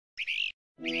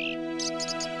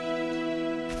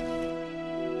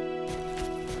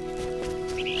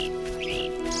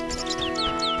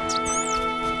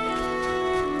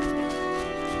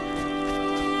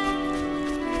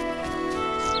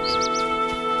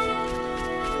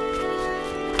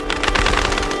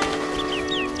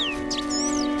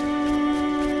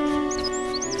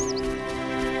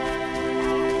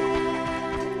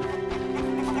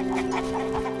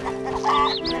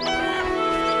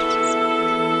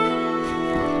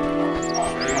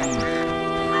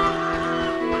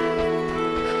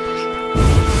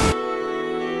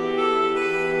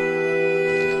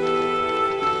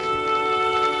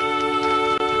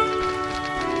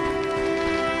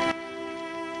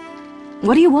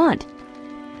What do you want?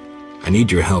 I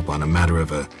need your help on a matter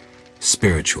of a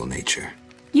spiritual nature.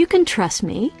 You can trust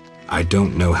me. I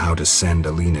don't know how to send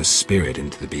Alina's spirit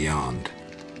into the beyond.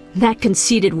 That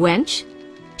conceited wench?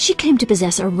 She came to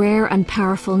possess a rare and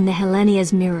powerful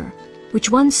Nehelenia's mirror, which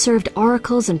once served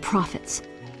oracles and prophets.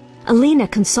 Alina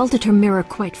consulted her mirror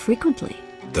quite frequently.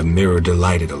 The mirror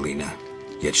delighted Alina,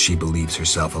 yet she believes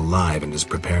herself alive and is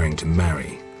preparing to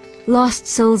marry. Lost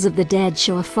souls of the dead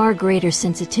show a far greater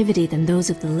sensitivity than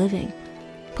those of the living.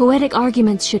 Poetic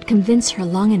arguments should convince her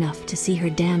long enough to see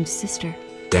her damned sister.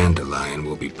 Dandelion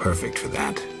will be perfect for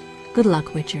that. Good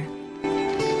luck, Witcher.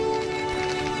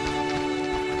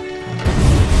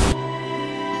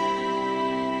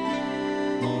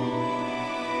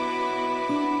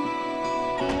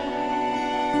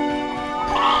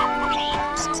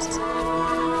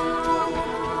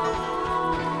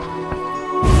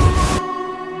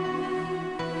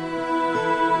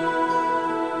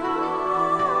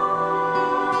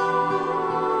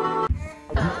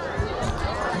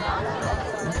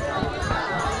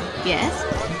 Yes?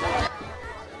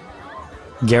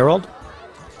 Geralt?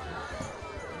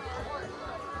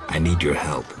 I need your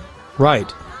help.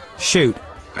 Right. Shoot.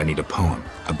 I need a poem,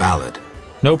 a ballad.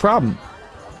 No problem.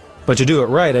 But to do it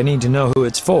right, I need to know who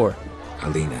it's for.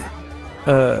 Alina.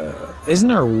 Isn't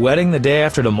her wedding the day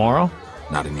after tomorrow?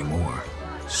 Not anymore.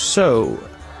 So,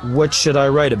 what should I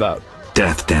write about?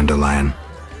 Death, Dandelion.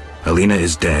 Alina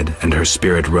is dead, and her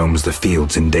spirit roams the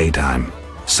fields in daytime.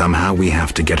 Somehow we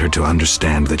have to get her to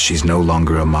understand that she's no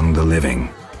longer among the living.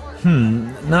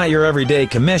 Not your everyday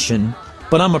commission,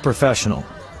 but I'm a professional.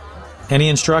 Any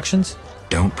instructions?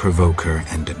 Don't provoke her,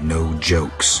 and no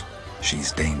jokes.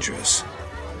 She's dangerous.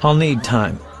 I'll need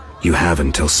time. You have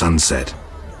until sunset.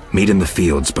 Meet in the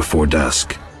fields before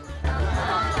dusk.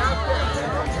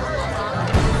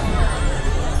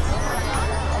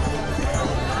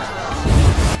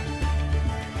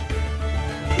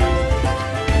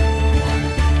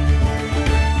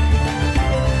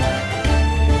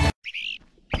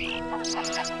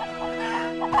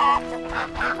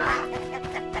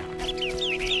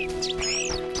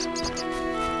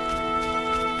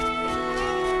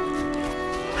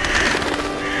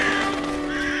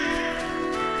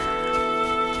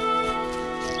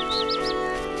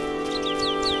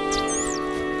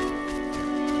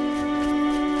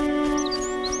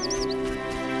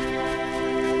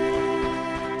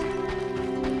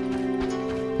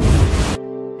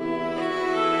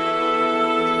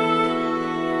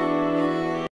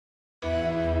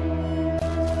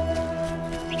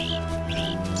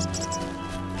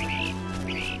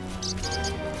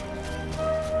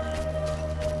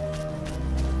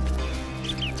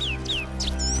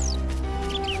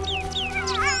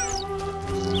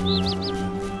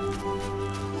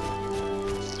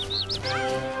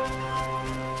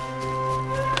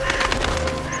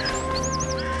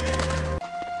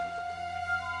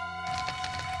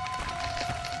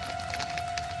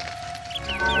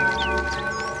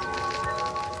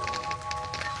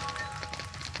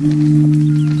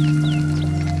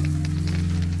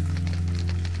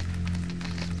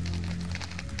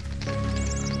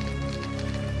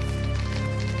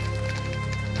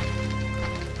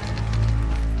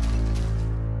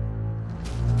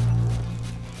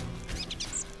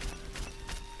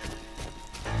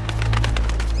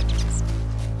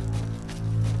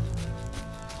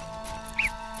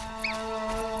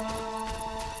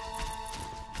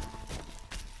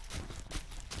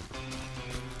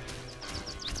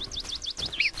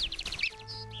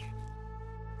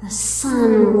 The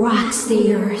sun rocks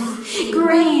the earth,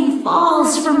 grain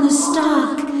falls from the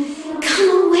stalk.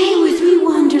 Come away with me,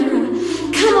 wanderer,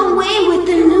 come away with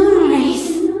the moon wraith.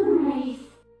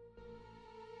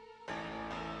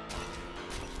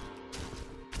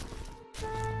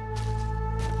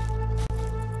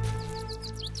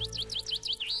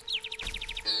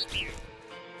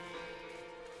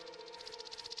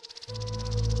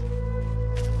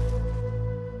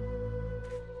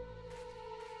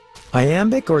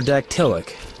 Iambic or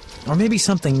dactylic? Or maybe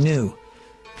something new?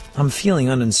 I'm feeling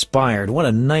uninspired. What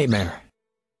a nightmare.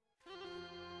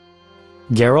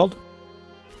 Geralt?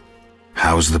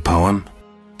 How's the poem?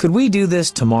 Could we do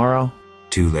this tomorrow?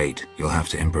 Too late. You'll have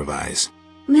to improvise.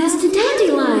 Master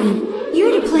Dandelion,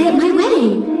 you're to play at my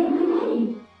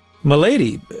wedding.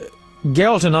 Milady,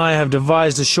 Geralt and I have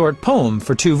devised a short poem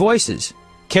for 2 voices.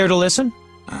 Care to listen?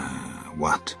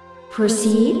 What?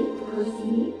 Proceed.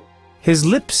 His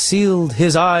lips sealed,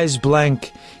 his eyes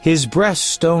blank, his breast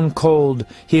stone cold,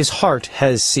 his heart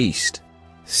has ceased.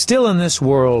 Still in this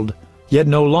world, yet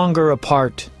no longer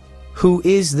apart, who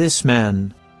is this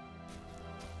man?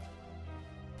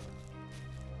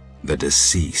 The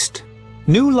deceased.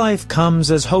 New life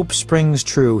comes as hope springs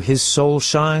true. His soul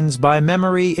shines by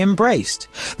memory embraced.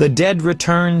 The dead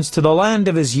returns to the land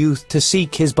of his youth to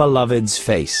seek his beloved's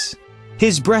face.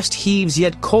 His breast heaves,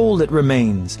 yet cold it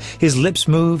remains. His lips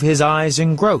move, his eyes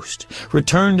engrossed.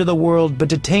 Returned to the world, but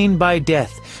detained by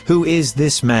death. Who is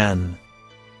this man?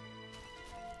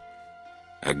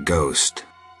 A ghost.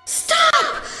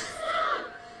 Stop!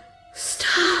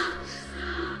 Stop!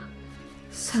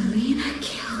 Selena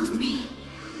killed me.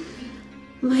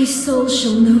 My soul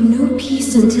shall know no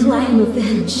peace until I am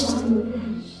avenged.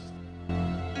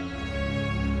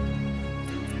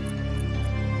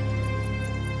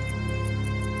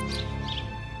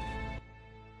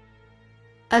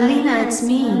 Alina, it's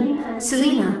me,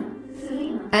 Selena.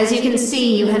 As you can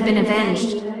see, you have been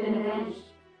avenged.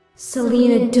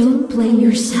 Selena, don't blame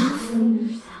yourself.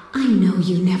 I know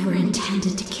you never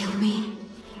intended to kill me.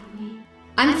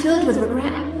 I'm filled with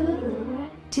regret.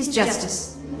 'Tis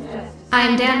justice. I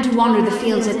am damned to wander the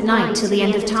fields at night till the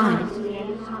end of time.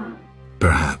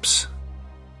 Perhaps.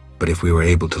 But if we were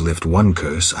able to lift one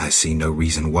curse, I see no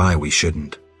reason why we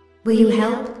shouldn't. Will you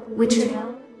help, Witcher?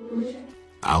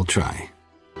 I'll try.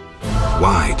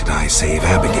 Why did I save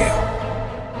Abigail?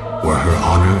 Were her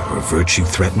honor or virtue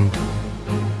threatened?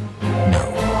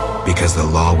 No. Because the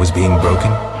law was being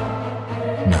broken?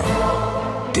 No.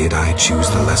 Did I choose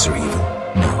the lesser evil?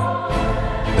 No.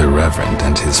 The Reverend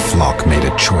and his flock made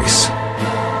a choice.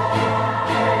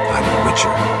 I'm a witcher.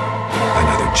 I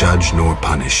neither judge nor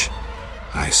punish.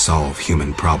 I solve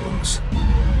human problems.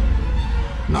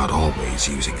 Not always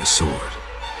using a sword.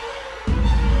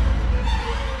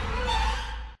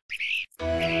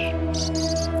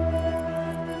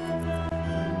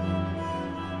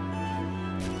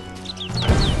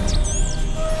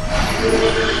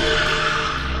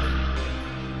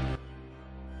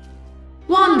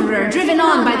 Wanderer, driven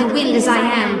on by the wind as I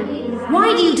am,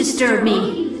 why do you disturb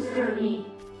me?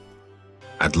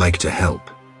 I'd like to help.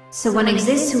 So one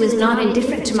exists who is not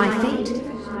indifferent to my fate.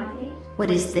 What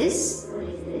is this?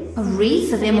 A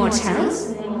wreath of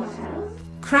immortelles?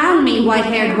 Crown me,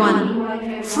 white-haired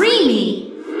one! Free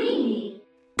me!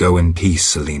 Go in peace,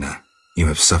 Selena. You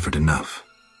have suffered enough.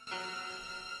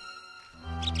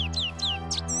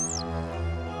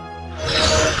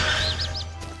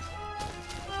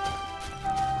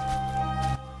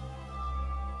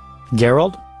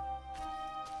 Geralt?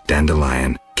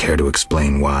 Dandelion, care to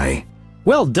explain why?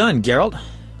 Well done, Geralt.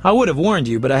 I would have warned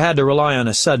you, but I had to rely on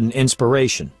a sudden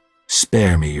inspiration.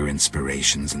 Spare me your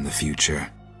inspirations in the future.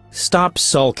 Stop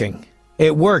sulking.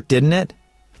 It worked, didn't it?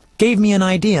 Gave me an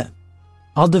idea.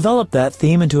 I'll develop that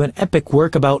theme into an epic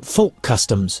work about folk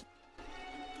customs.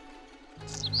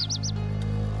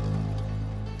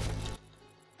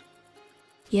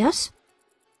 Yes?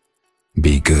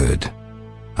 Be good.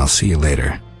 I'll see you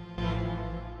later.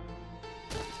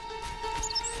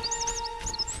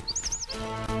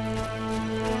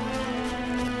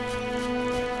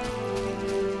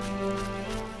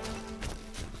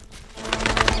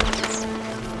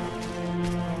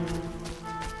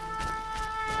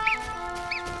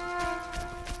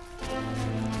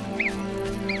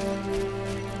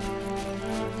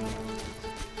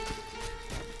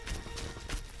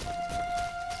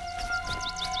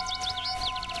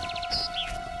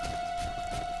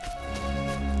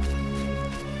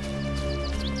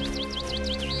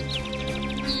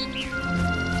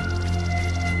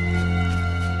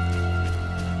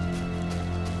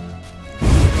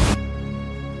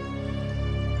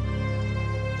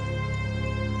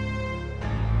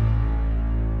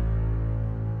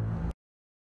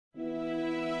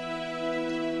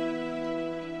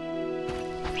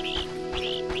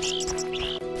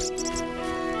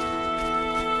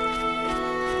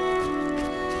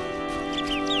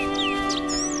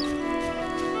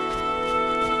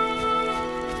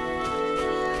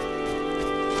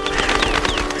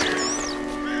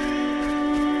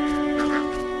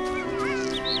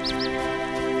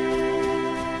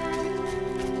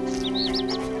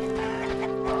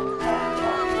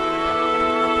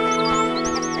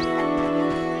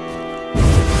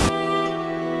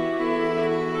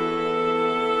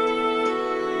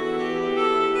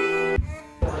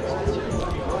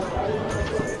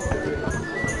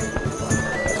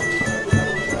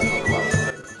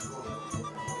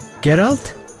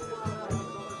 Geralt?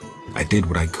 I did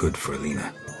what I could for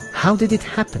Alina. How did it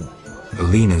happen?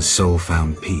 Alina's soul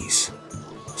found peace.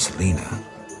 Selena,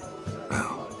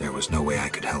 well, there was no way I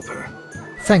could help her.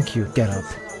 Thank you,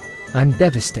 Geralt. I'm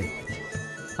devastated.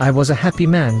 I was a happy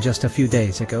man just a few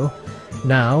days ago.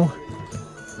 Now,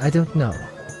 I don't know.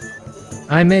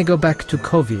 I may go back to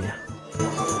Kovia.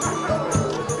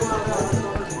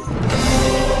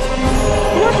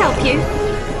 Your help you?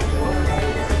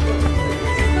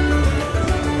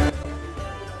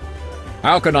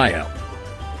 How can I help?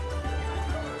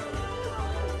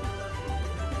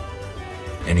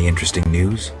 Any interesting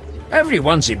news?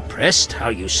 Everyone's impressed how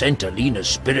you sent Alina's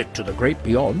spirit to the great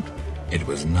beyond. It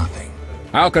was nothing.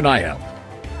 How can I help?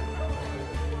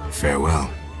 Farewell.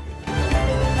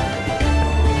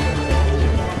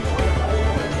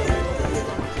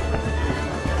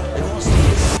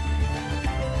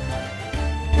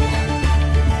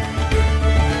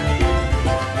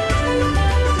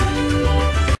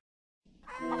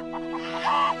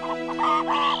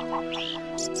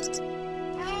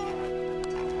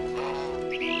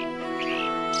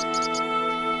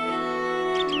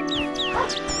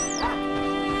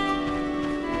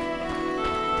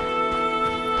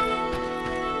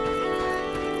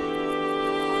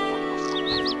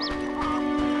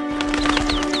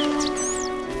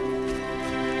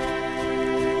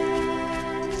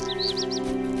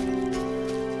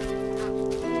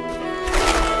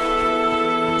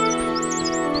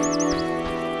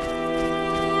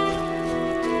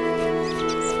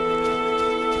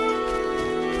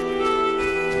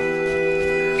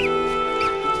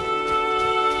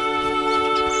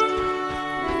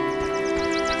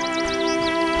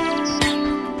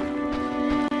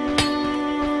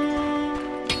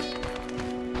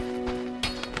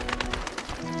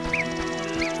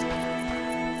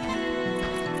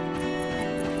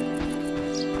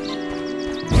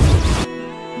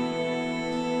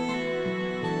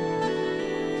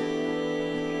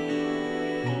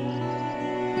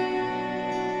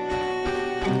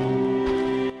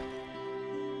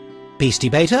 Beastie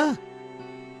Beta?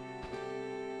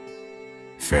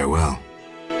 Farewell.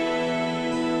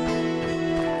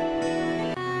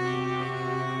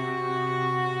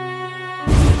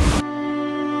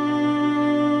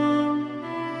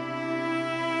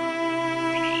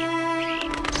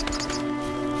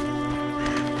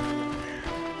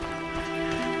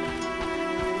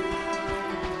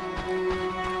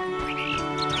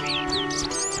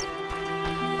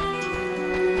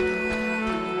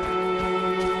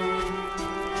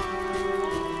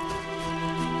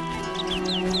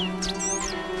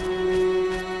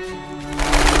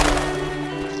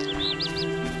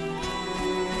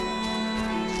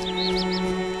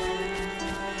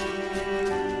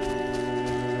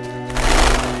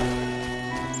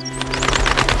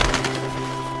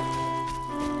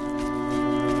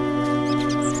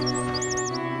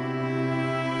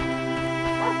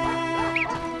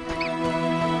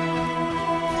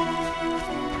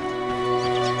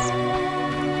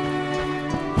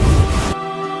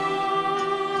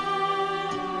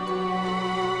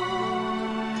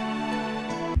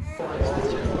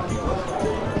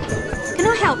 Can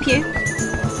I help you?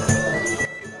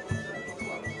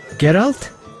 Geralt?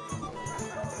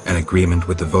 An agreement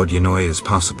with the Vodyanoi is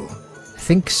possible.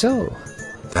 Think so.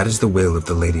 That is the will of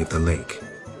the Lady of the Lake.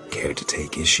 Care to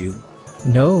take issue?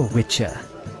 No, Witcher.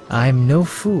 I'm no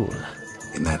fool.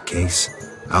 In that case,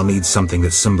 I'll need something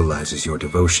that symbolizes your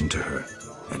devotion to her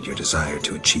and your desire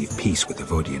to achieve peace with the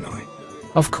Vodyanoi.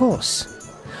 Of course.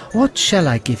 What shall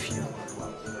I give you?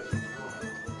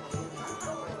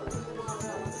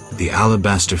 The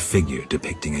alabaster figure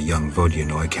depicting a young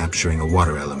Vodyanoi capturing a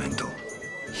water elemental.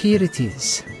 Here it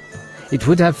is. It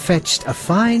would have fetched a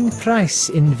fine price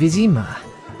in Vizima,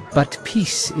 but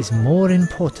peace is more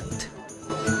important.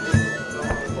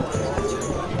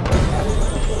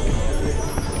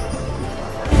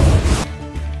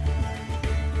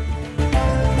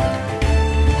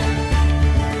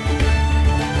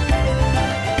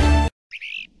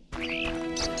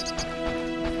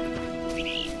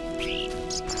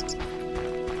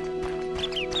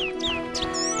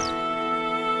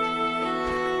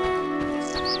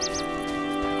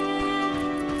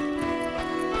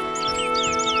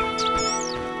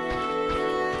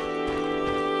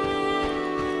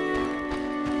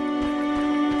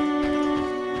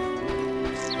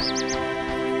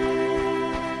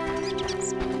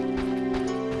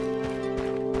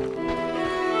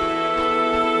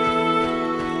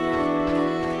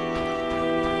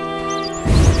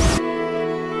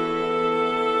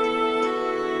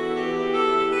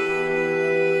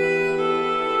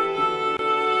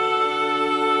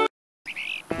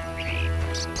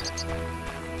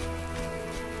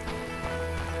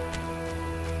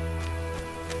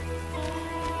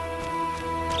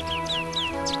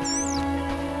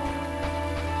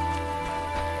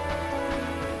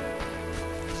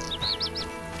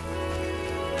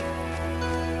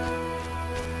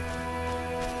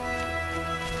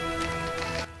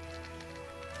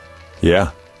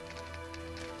 Yeah.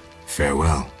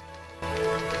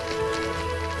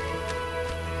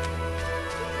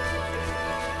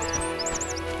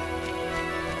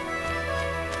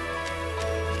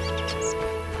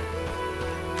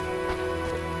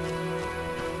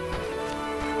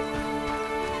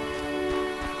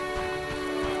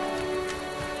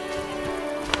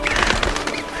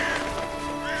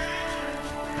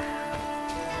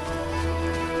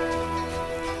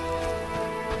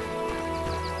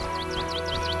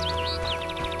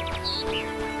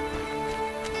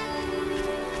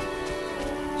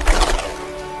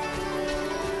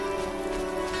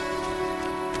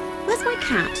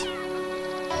 cat.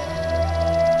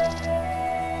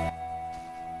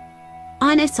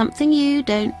 I know something you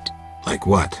don't. Like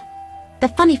what? The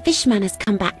funny fishman has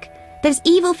come back. Those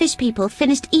evil fish people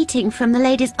finished eating from the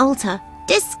lady's altar.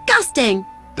 Disgusting!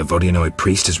 The Vodyanoi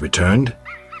priest has returned?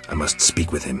 I must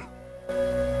speak with him.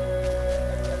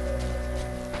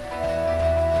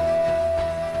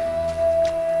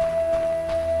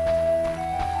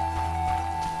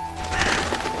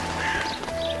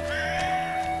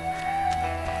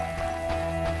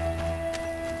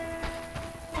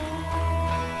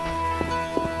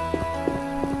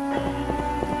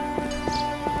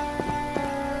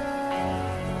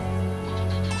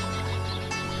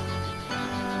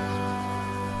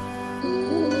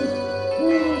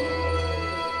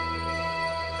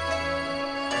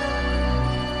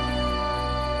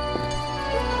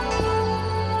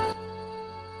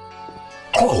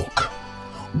 Cook,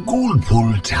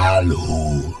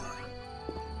 Scoia'tael.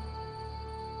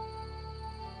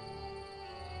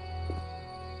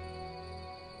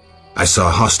 I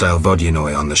saw hostile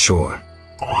Vodyanoi on the shore.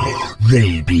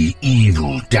 They be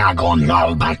evil Dagon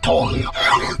Malbatol.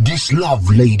 Dislove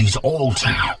lady's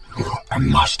altar. I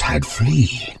must had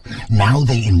flee. Now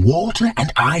they in water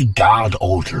and I guard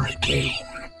altar again.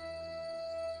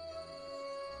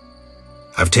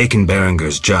 I've taken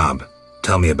Berenger's job.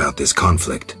 Tell me about this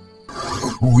conflict.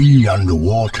 We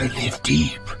underwater live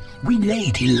deep. We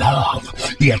lady love,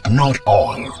 yet not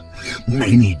all.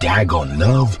 Many Dagon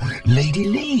love, lady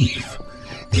leave.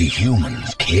 The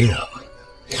humans kill.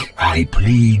 I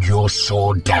plead your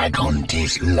sword, Dagon,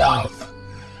 'tis love.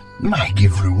 I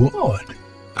give reward.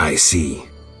 I see.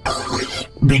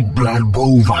 Big blood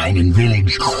bovine in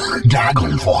village,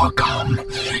 Dagon for her come.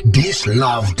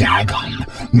 Dislove Dagon,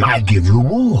 I give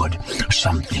reward.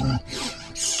 Something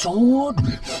sword,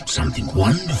 something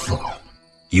wonderful.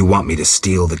 You want me to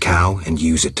steal the cow and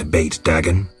use it to bait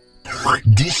Dagon?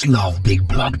 Dislove big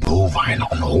blood bovine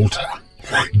on altar.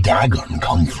 Dagon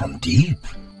come from deep.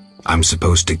 I'm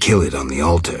supposed to kill it on the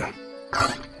altar.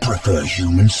 Prefer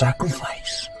human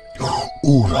sacrifice.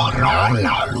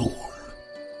 Uraralalu.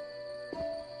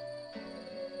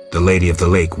 The Lady of the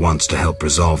Lake wants to help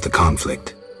resolve the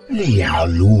conflict.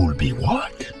 Lialul be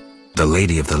what? The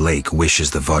Lady of the Lake wishes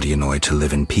the Vodyanoi to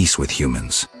live in peace with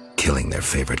humans. Killing their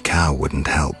favorite cow wouldn't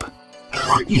help.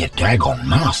 Yet Dagon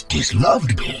must is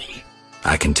loved be.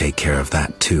 I can take care of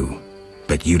that too,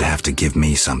 but you'd have to give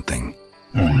me something.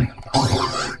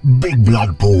 Big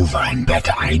blood bovine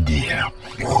better idea.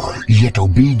 Yet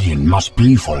obedient must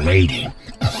be for lady.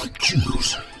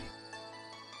 Choose.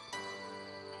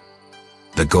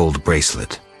 The gold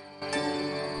bracelet.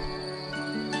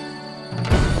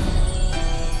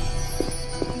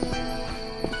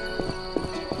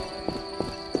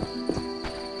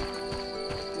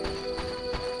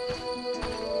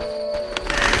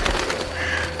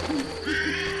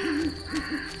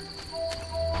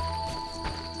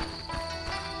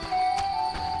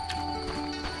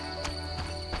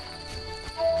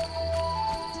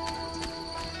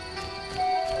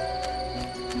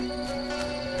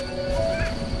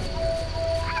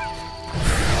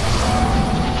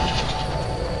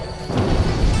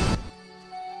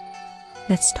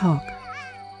 Let's talk.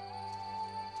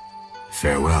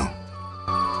 Farewell.